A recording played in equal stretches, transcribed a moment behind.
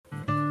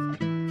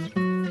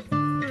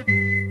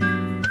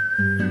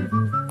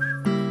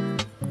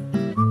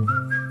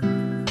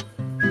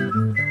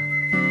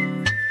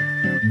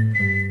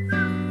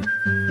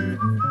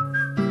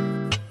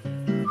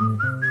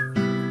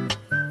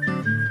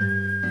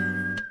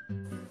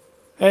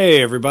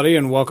Hey, everybody,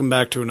 and welcome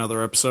back to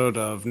another episode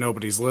of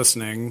Nobody's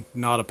Listening,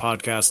 not a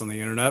podcast on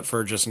the internet,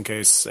 for just in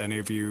case any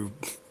of you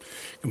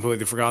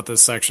completely forgot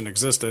this section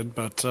existed.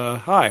 But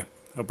hi,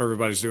 hope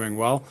everybody's doing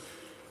well.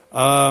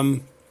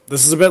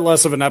 This is a bit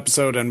less of an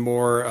episode and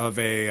more of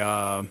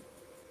a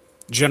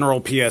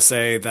general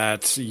PSA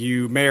that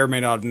you may or may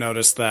not have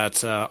noticed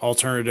that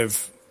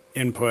alternative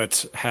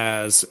input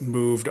has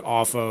moved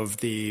off of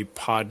the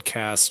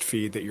podcast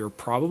feed that you're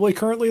probably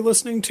currently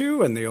listening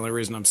to, and the only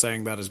reason I'm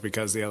saying that is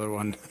because the other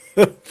one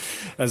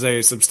has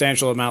a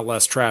substantial amount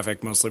less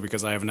traffic, mostly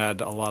because I haven't had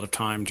a lot of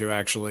time to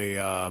actually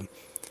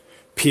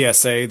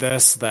PSA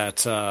this,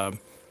 that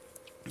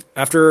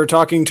after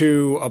talking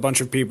to a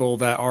bunch of people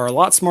that are a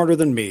lot smarter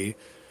than me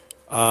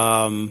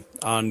on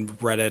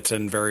Reddit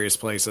and various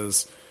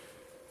places,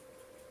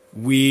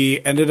 we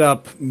ended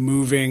up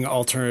moving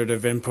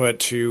alternative input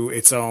to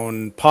its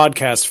own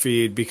podcast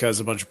feed because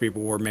a bunch of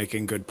people were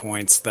making good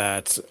points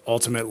that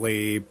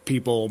ultimately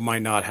people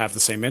might not have the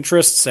same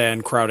interests,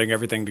 and crowding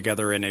everything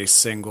together in a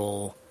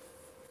single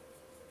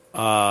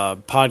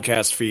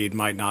podcast feed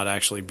might not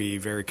actually be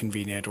very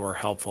convenient or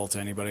helpful to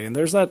anybody. And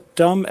there's that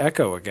dumb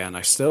echo again.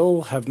 I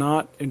still have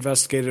not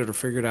investigated or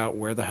figured out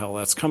where the hell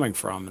that's coming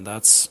from, and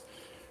that's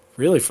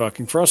really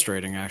fucking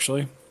frustrating,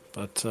 actually.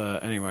 But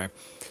anyway.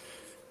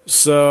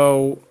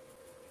 So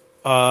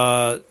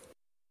the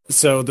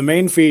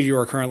main feed you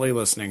are currently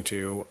listening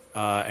to,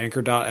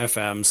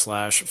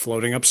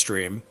 anchor.fm/floating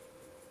upstream,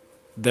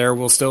 there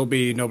will still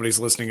be Nobody's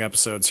Listening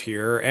episodes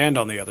here and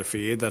on the other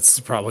feed. That's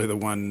probably the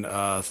one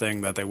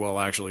thing that they will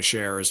actually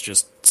share, is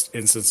just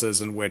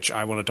instances in which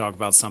I want to talk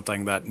about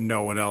something that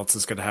no one else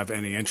is going to have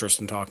any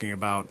interest in talking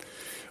about,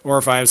 or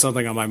if I have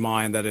something on my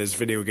mind that is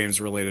video games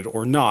related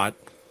or not,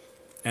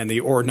 and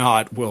the or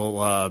not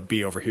will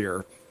be over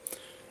here.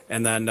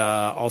 And then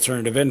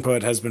alternative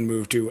input has been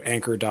moved to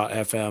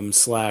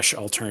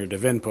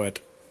anchor.fm/alternative input.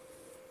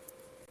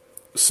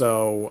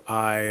 So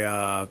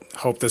I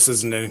hope this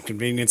isn't an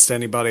inconvenience to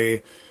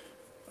anybody.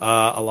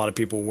 A lot of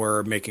people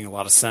were making a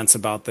lot of sense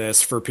about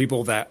this. For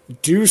people that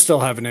do still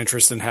have an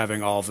interest in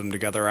having all of them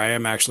together, I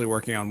am actually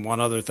working on one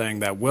other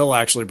thing that will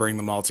actually bring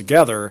them all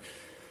together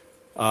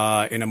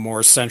in a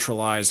more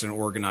centralized and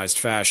organized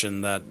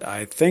fashion that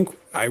I think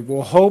I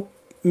will hope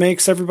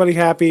makes everybody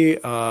happy.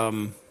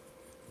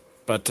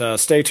 But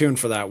stay tuned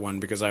for that one,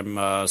 because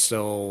I'm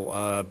still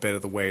a bit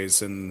of the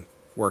ways in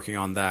working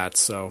on that.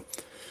 So,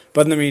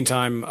 but in the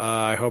meantime,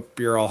 I hope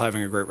you're all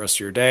having a great rest of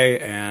your day.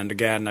 And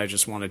again, I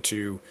just wanted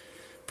to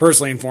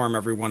personally inform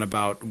everyone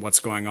about what's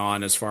going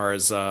on as far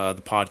as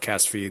the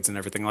podcast feeds and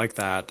everything like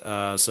that.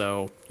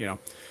 So,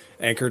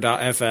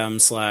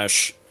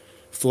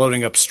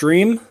 anchor.fm/floating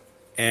upstream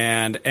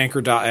and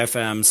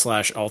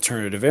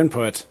anchor.fm/alternative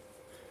input.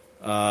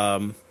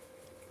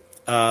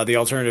 The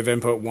alternative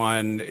input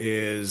one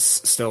is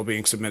still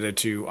being submitted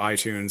to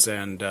iTunes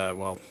and,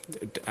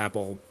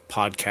 Apple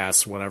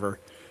Podcasts, whatever.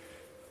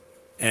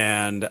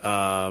 And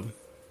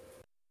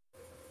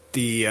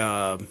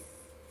the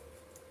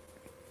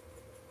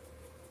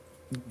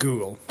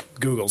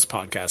Google's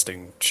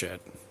podcasting shit.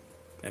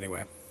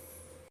 Anyway.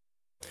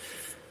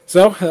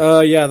 So,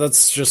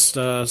 that's just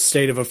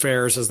state of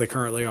affairs as they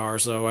currently are.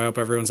 So I hope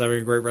everyone's having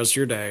a great rest of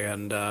your day,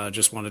 and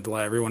just wanted to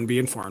let everyone be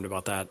informed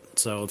about that.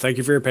 So thank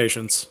you for your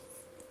patience.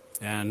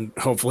 And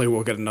hopefully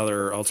we'll get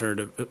another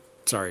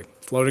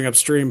floating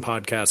upstream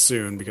podcast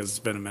soon, because it's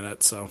been a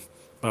minute. So,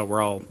 but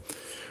we're all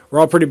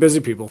pretty busy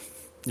people,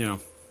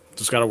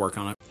 just got to work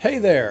on it. Hey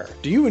there!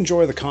 Do you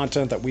enjoy the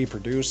content that we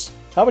produce?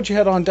 How about you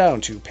head on down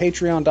to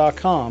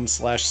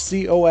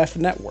patreon.com/COF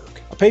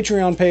Network, a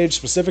Patreon page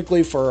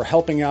specifically for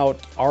helping out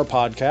our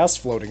podcast,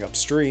 Floating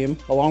Upstream,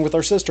 along with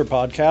our sister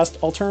podcast,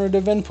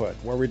 Alternative Input,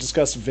 where we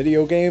discuss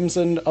video games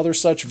and other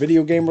such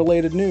video game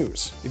related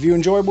news. If you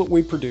enjoy what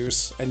we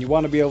produce and you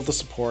want to be able to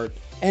support,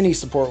 any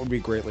support would be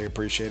greatly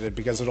appreciated,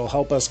 because it'll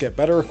help us get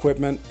better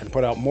equipment and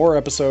put out more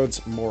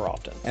episodes more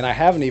often. And I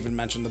haven't even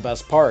mentioned the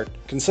best part,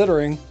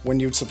 considering when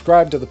you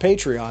subscribe to the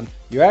Patreon,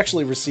 you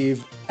actually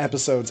receive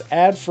episodes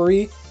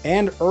ad-free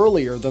and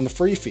earlier than the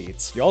free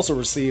feeds. You also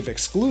receive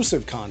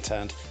exclusive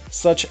content,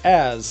 such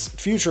as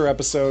future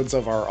episodes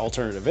of our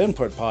Alternative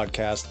Input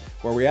podcast,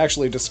 where we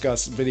actually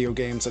discuss video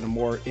games in a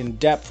more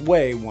in-depth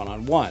way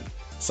one-on-one.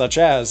 Such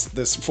as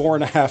this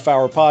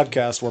 4.5-hour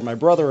podcast where my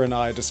brother and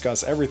I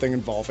discuss everything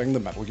involving the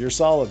Metal Gear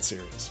Solid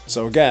series.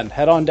 So again,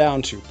 head on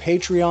down to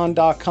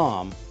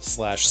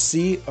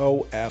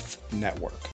patreon.com/COF Network.